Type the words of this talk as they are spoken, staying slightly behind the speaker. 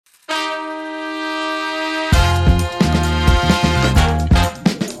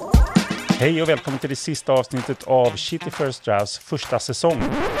Hej och välkommen till det sista avsnittet av Shitty First Drafts första säsong.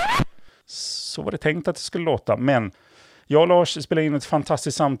 Så var det tänkt att det skulle låta, men jag och Lars spelade in ett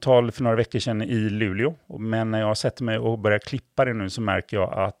fantastiskt samtal för några veckor sedan i Luleå. Men när jag sätter mig och börjar klippa det nu så märker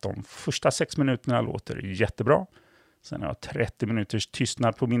jag att de första 6 minuterna låter jättebra. Sen har jag 30 minuters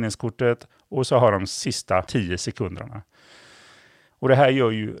tystnad på minneskortet och så har de sista 10 sekunderna. Och det här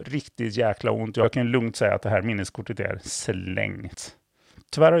gör ju riktigt jäkla ont. Jag kan lugnt säga att det här minneskortet är slängt.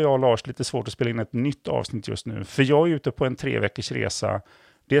 Tyvärr har jag och Lars lite svårt att spela in ett nytt avsnitt just nu. För jag är ute på en 3 veckors resa.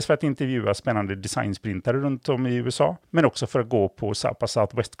 Dels för att intervjua spännande designsprintare runt om i USA. Men också för att gå på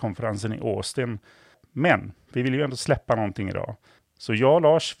Southwest-konferensen i Austin. Men vi vill ju ändå släppa någonting idag. Så jag och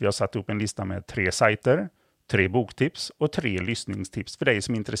Lars, vi har satt upp en lista med 3 sajter, 3 boktips och 3 lyssningstips för dig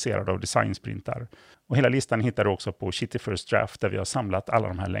som är intresserad av designsprintar. Och hela listan hittar du också på Shitty First Draft där vi har samlat alla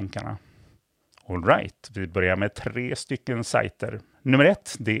de här länkarna. All right, vi börjar med 3 stycken sajter. Nummer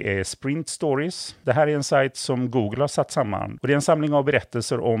 1, det är Sprint Stories. Det här är en sajt som Google har satt samman. Och det är en samling av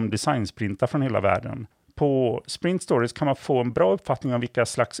berättelser om designsprintar från hela världen. På Sprint Stories kan man få en bra uppfattning om vilka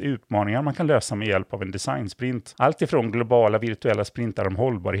slags utmaningar man kan lösa med hjälp av en designsprint. Allt ifrån globala virtuella sprintar om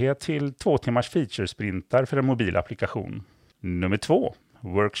hållbarhet till 2 timmars feature-sprintar för en mobil applikation. Nummer 2.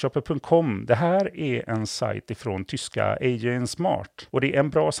 Workshopper.com. Det här är en sajt ifrån tyska AJ Smart. Och det är en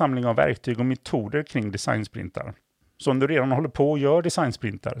bra samling av verktyg och metoder kring designsprintar. Så om du redan håller på och gör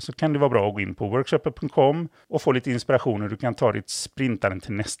designsprintar så kan det vara bra att gå in på workshopper.com och få lite inspiration hur du kan ta ditt sprintaren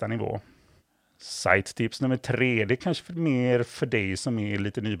till nästa nivå. Sajttips nummer 3, det är kanske mer för dig som är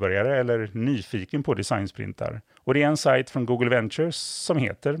lite nybörjare eller nyfiken på designsprintar. Och det är en sajt från Google Ventures som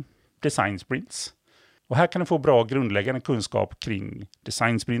heter Design Sprints. Och här kan du få bra grundläggande kunskap kring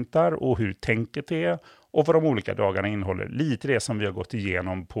designsprintar och hur tänket är och vad de olika dagarna innehåller. Lite det som vi har gått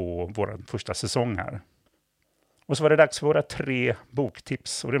igenom på vår första säsong här. Och så var det dags för våra 3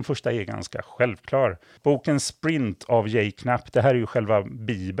 boktips. Och den första är ganska självklar. Boken Sprint av Jay Knapp. Det här är ju själva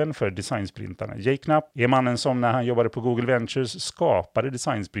bibeln för designsprintarna. Jay Knapp är mannen som när han jobbade på Google Ventures skapade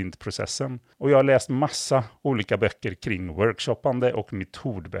designsprintprocessen. Och jag har läst massa olika böcker kring workshoppande och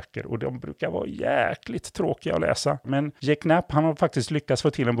metodböcker. Och de brukar vara jäkligt tråkiga att läsa. Men Jay Knapp, han har faktiskt lyckats få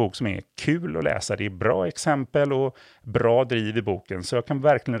till en bok som är kul att läsa. Det är bra exempel och bra driv i boken. Så jag kan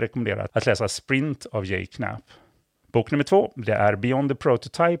verkligen rekommendera att läsa Sprint av Jay Knapp. Bok nummer 2, det är Beyond the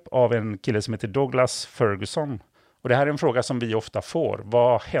Prototype av en kille som heter Douglas Ferguson. Och det här är en fråga som vi ofta får.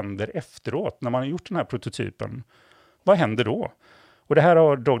 Vad händer efteråt när man har gjort den här prototypen? Vad händer då? Och det här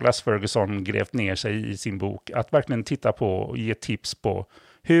har Douglas Ferguson grävt ner sig i sin bok. Att verkligen titta på och ge tips på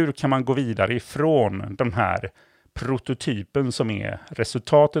hur kan man gå vidare ifrån den här prototypen som är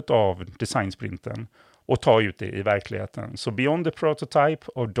resultatet av designsprinten och ta ut det i verkligheten. Så Beyond the Prototype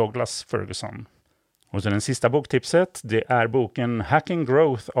av Douglas Ferguson. Och så den sista boktipset, det är boken Hacking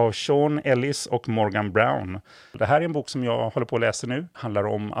Growth av Sean Ellis och Morgan Brown. Det här är en bok som jag håller på att läsa nu. Handlar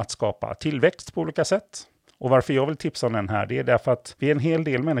om att skapa tillväxt på olika sätt. Och varför jag vill tipsa om den här, det är därför att vi är en hel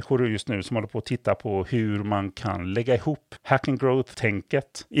del människor just nu som håller på att titta på hur man kan lägga ihop Hacking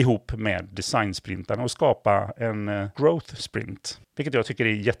Growth-tänket ihop med designsprintarna och skapa en growth sprint. Vilket jag tycker är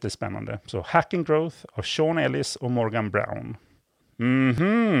jättespännande. Så Hacking Growth av Sean Ellis och Morgan Brown.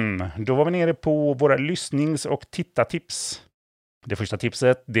 Då var vi nere på våra lyssnings- och tittartips. Det första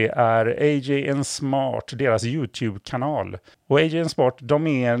tipset, det är AJ Smart, deras YouTube-kanal. Och AJ Smart, de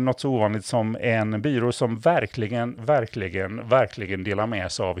är något så ovanligt som en byrå som verkligen delar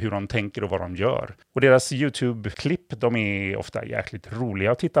med sig av hur de tänker och vad de gör. Och deras YouTube-klipp, de är ofta jäkligt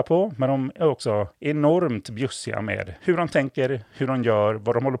roliga att titta på, men de är också enormt bjussiga med hur de tänker, hur de gör,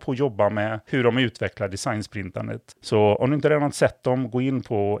 vad de håller på att jobba med, hur de utvecklar designsprintandet. Så om du inte redan sett dem, gå in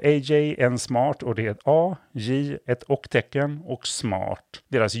på AJ Smart och det är ett A, J, ett och-tecken och Smart,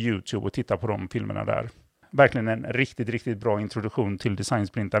 deras YouTube och titta på de filmerna där. Verkligen en riktigt bra introduktion till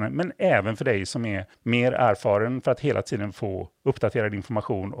designsprintarna, men även för dig som är mer erfaren för att hela tiden få uppdaterad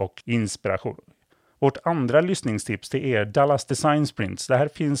information och inspiration. Vårt andra lyssningstips, det är Dallas Design Sprints. Det här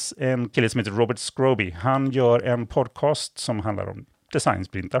finns en kille som heter Robert Scroby. Han gör en podcast som handlar om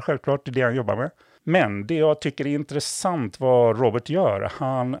designsprintar, självklart, det är det han jobbar med. Men det jag tycker är intressant vad Robert gör,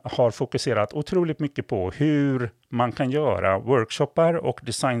 han har fokuserat otroligt mycket på hur man kan göra workshoppar och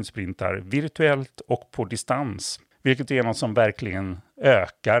designsprintar virtuellt och på distans. Vilket är något som verkligen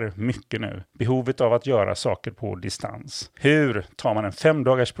ökar mycket nu. Behovet av att göra saker på distans. Hur tar man en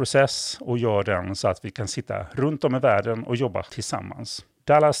 5-dagars process och gör den så att vi kan sitta runt om i världen och jobba tillsammans?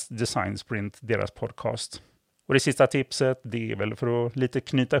 Dallas Design Sprint, deras podcast. Och det sista tipset, det är väl för att lite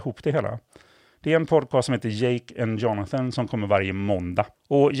knyta ihop det hela. Det är en podcast som heter Jake and Jonathan som kommer varje måndag.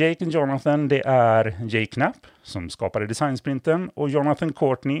 Och Jake and Jonathan, det är Jake Knapp som skapade Designsprinten och Jonathan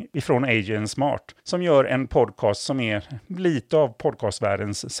Courtney ifrån AJ & Smart som gör en podcast som är lite av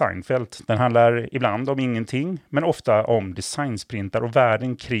podcastvärldens Seinfeld. Den handlar ibland om ingenting men ofta om designsprintar och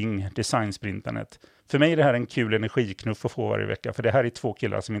världen kring designsprintandet. För mig är det här en kul energiknuff att få varje vecka, för det här är 2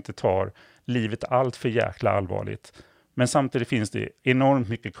 killar som inte tar livet allt för jäkla allvarligt. Men samtidigt finns det enormt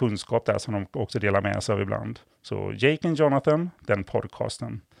mycket kunskap där som de också delar med sig av ibland. Så Jake and Jonathan, den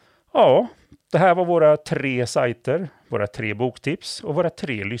podcasten. Ja, det här var våra 3 sajter, våra 3 boktips och våra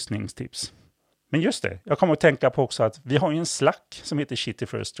 3 lyssningstips. Men just det, jag kommer att tänka på också att vi har ju en Slack som heter Shitty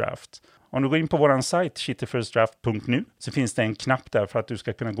First Draft. Om du går in på vår sajt shittyfirstdraft.nu så finns det en knapp där för att du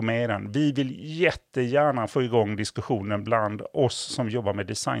ska kunna gå med i den. Vi vill jättegärna få igång diskussionen bland oss som jobbar med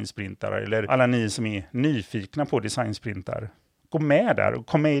designsprintar eller alla ni som är nyfikna på designsprintar. Gå med där och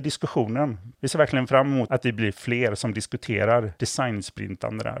kom med i diskussionen. Vi ser verkligen fram emot att det blir fler som diskuterar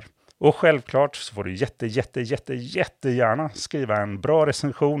designsprintande där. Och självklart så får du jättegärna skriva en bra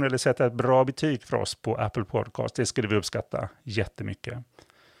recension eller sätta ett bra betyg för oss på Apple Podcast. Det skulle vi uppskatta jättemycket.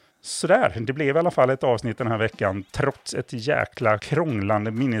 Sådär, det blev i alla fall ett avsnitt den här veckan trots ett jäkla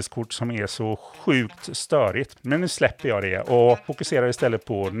krånglande minneskort som är så sjukt störigt. Men nu släpper jag det och fokuserar istället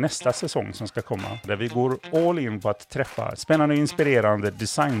på nästa säsong som ska komma. Där vi går all in på att träffa spännande och inspirerande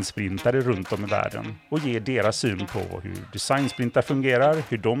designsprintare runt om i världen. Och ge deras syn på hur designsprintar fungerar,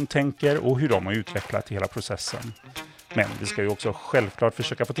 hur de tänker och hur de har utvecklat hela processen. Men vi ska ju också självklart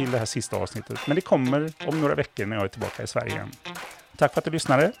försöka få till det här sista avsnittet. Men det kommer om några veckor när jag är tillbaka i Sverige igen. Tack för att du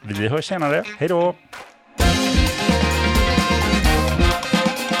lyssnade. Vi hörs senare. Hej då!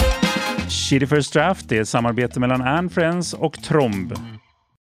 Shitty First Draft är ett samarbete mellan Anne Friends och Tromb.